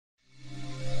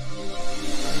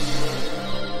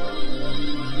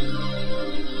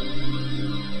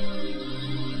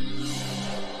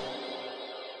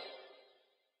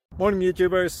Morning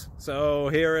YouTubers. So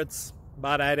here it's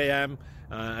about 8 a.m.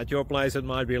 At your place it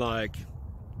might be like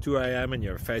 2 a.m. and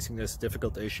you're facing this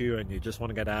difficult issue and you just want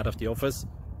to get out of the office.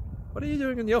 What are you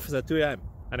doing in the office at 2 a.m.?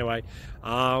 Anyway,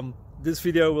 this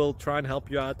video will try and help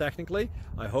you out technically.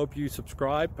 I hope you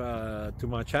subscribe to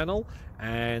my channel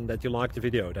and that you like the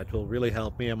video. That will really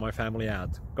help me and my family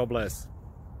out. God bless.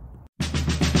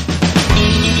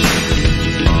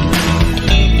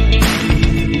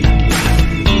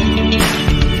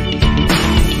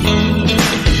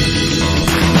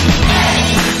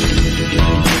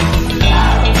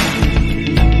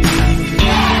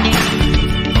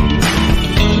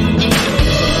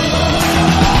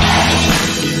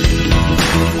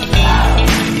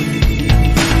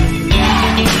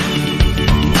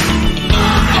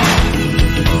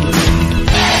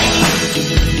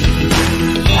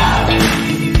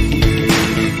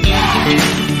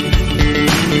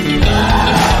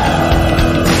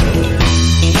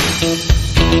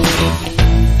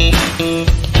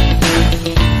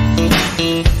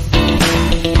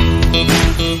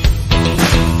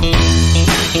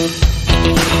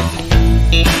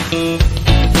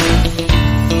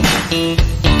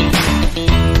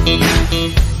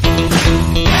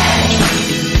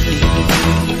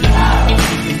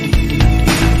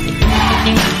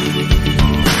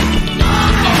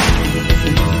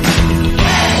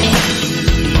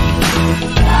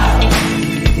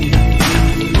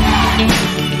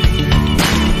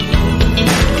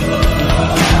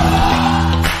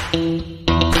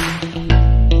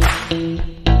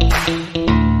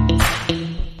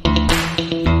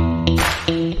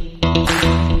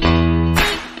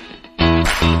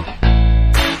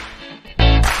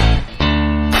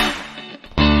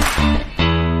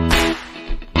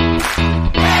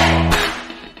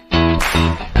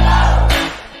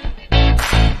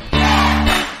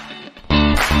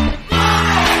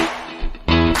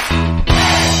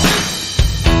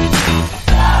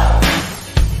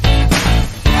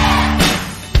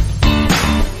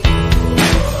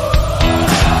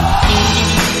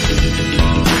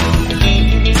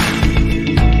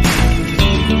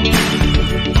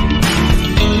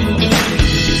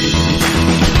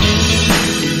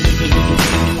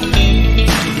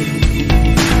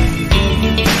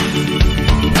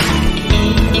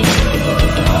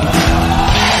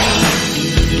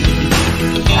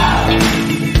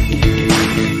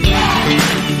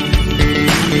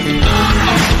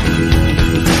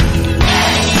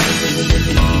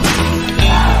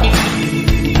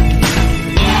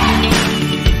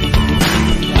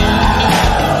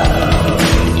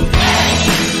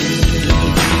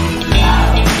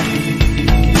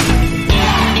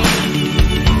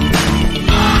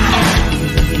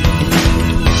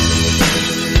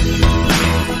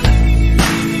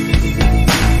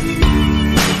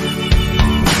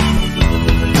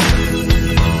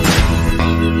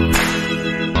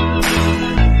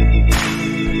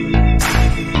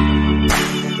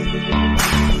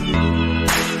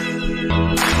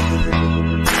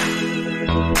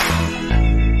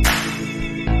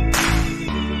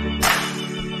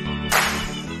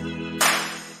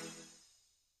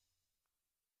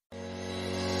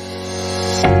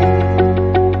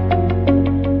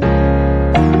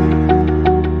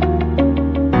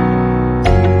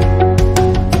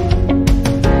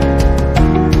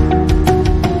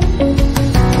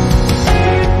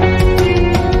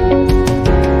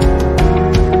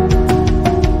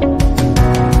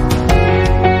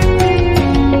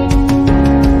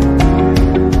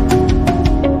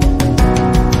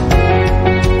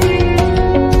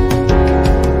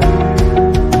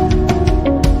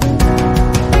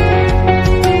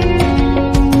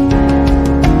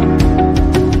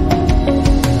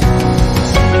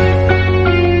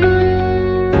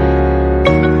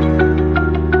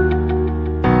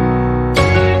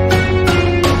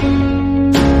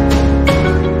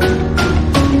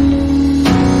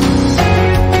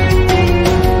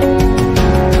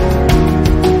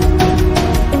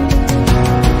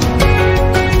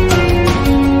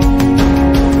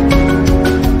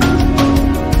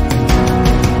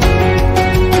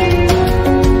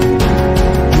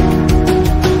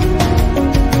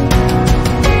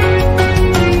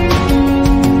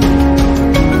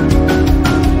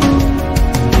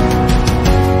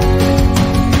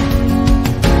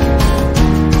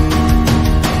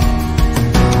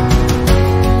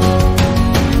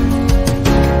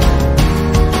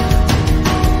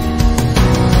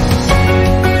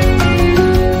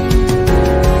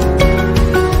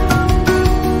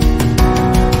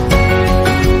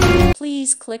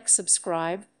 click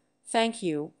subscribe. Thank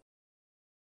you.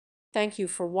 Thank you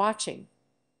for watching.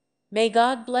 May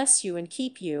God bless you and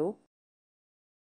keep you.